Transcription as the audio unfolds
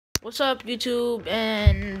What's up, YouTube?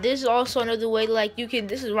 And this is also another way, like, you can,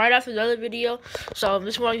 this is right after the other video, so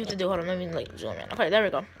this is what you have to do. Hold on, let me, like, zoom in. Okay, there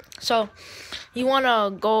we go. So, you want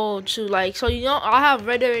to go to, like, so, I have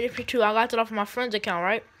Red Dead Redemption 2. I got it off of my friend's account,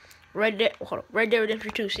 right? Red Dead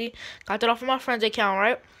Redemption 2, see? Got it off of my friend's account,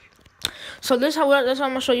 right? So, that's how I'm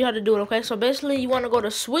going to show you how to do it, okay? So, basically, you want to go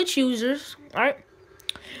to Switch users, right?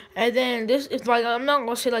 And then this is, like, I'm not going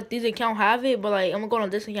to say, like, these account have it, but, like, I'm going to go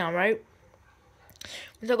on this account, right?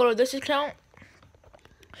 Once I go to this account,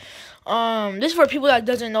 this is for people that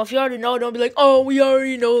doesn't know. If you already know, don't be like, oh, we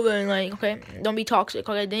already know then, like, okay, don't be toxic,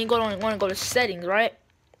 okay. Then you want to go to settings, right?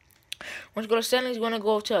 Once you go to settings, you want to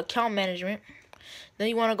go to account management. Then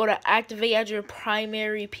you want to go to activate as your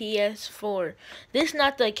primary PS4. This is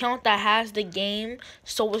not the account that has the game,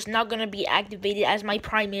 so it's not gonna be activated as my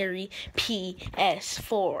primary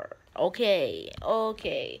PS4. Okay.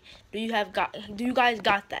 Do you guys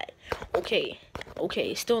got that? Okay,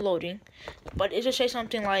 it's still loading, but it just say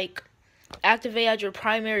something like activate as your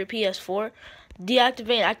primary PS4.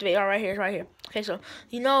 Deactivate and activate. All right, here, right here. Okay, so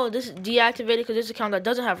this is deactivated because this account that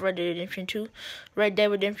doesn't have Red Dead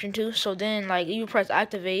Redemption 2. So then, like, you press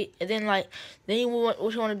activate, and then what you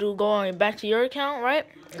want to do, go on back to your account, right?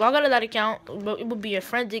 Log out of that account, but it would be your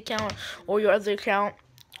friend's account or your other account.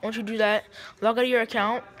 Once you do that, log out of your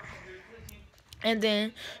account, and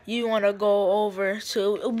then you want to go over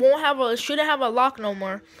to, it shouldn't have a lock no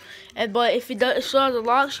more, but if it still has a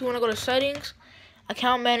lock, so you want to go to settings,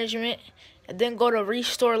 account management, and then go to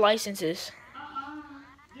restore licenses.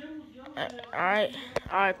 Alright,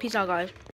 peace out, guys.